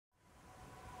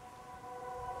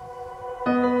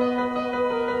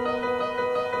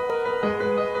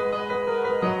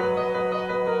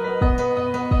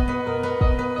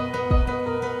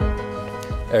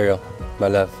Ariel, my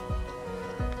love,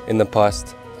 in the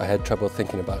past I had trouble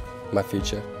thinking about my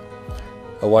future.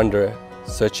 A wanderer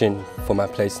searching for my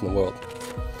place in the world.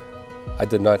 I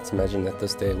did not imagine that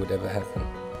this day would ever happen.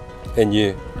 In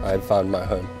you, I have found my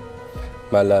home,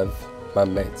 my love, my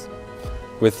mate.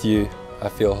 With you, I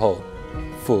feel whole,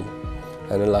 full,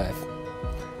 and alive.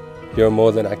 You're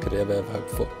more than I could ever have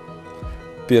hoped for.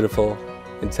 Beautiful,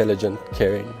 intelligent,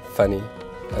 caring, funny,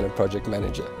 and a project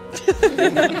manager.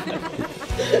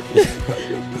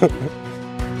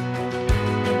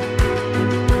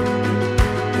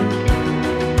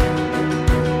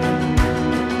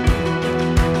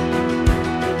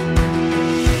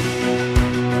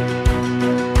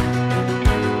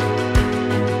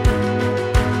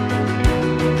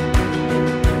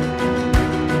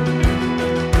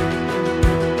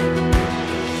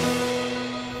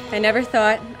 I never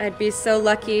thought I'd be so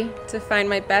lucky to find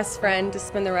my best friend to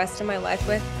spend the rest of my life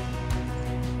with.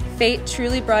 Fate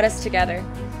truly brought us together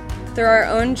through our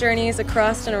own journeys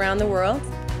across and around the world,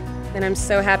 and I'm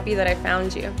so happy that I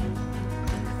found you.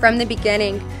 From the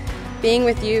beginning, being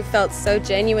with you felt so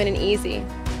genuine and easy.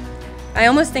 I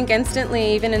almost think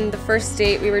instantly, even in the first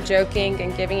date, we were joking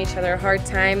and giving each other a hard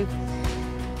time.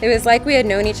 It was like we had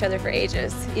known each other for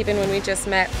ages, even when we just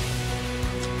met.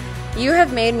 You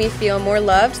have made me feel more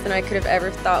loved than I could have ever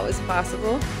thought was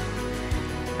possible.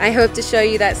 I hope to show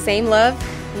you that same love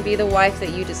and be the wife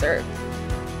that you deserve.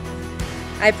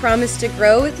 I promise to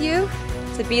grow with you,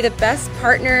 to be the best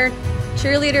partner,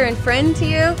 cheerleader, and friend to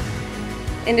you,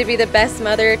 and to be the best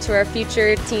mother to our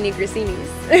future teeny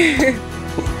Grassinis.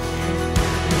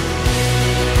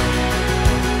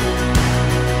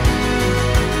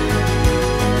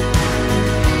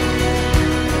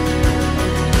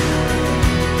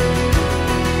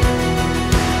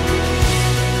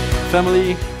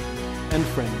 Family and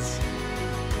friends.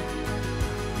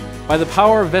 By the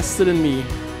power vested in me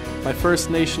by First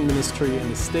Nation ministry in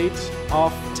the state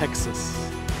of Texas,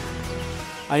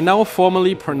 I now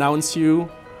formally pronounce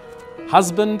you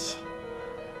husband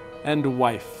and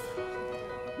wife.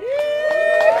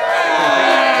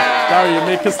 Dario, you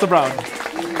may kiss the bride.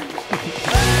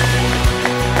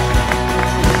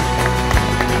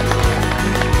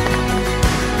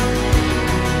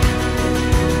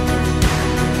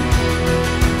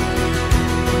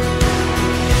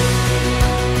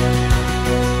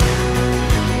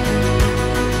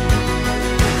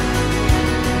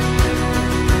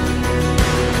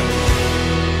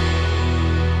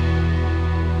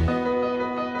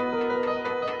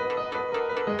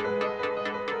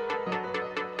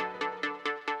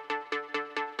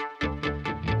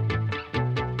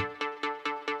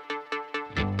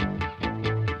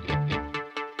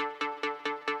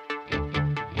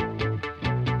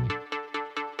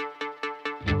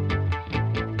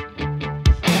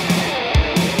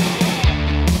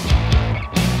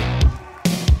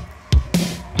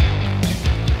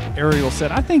 Ariel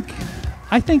said, I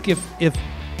think if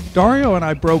Dario and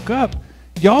I broke up,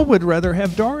 y'all would rather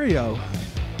have Dario.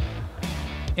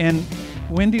 And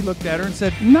Wendy looked at her and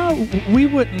said, no, we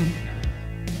wouldn't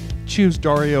choose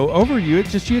Dario over you.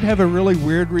 It's just you'd have a really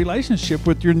weird relationship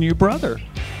with your new brother.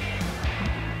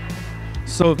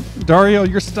 So Dario,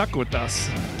 you're stuck with us.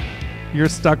 You're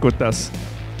stuck with us.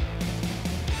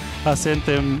 I sent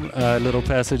them a little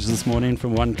passage this morning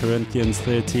from 1 Corinthians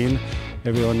 13.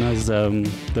 Everyone knows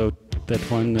that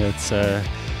one. It's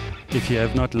if you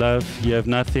have not love, you have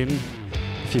nothing.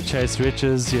 If you chase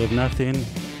riches, you have nothing.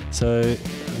 So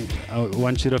I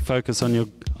want you to focus on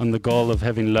the goal of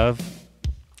having love,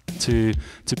 to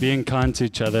being kind to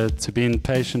each other, to being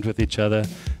patient with each other,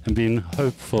 and being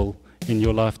hopeful in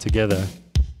your life together.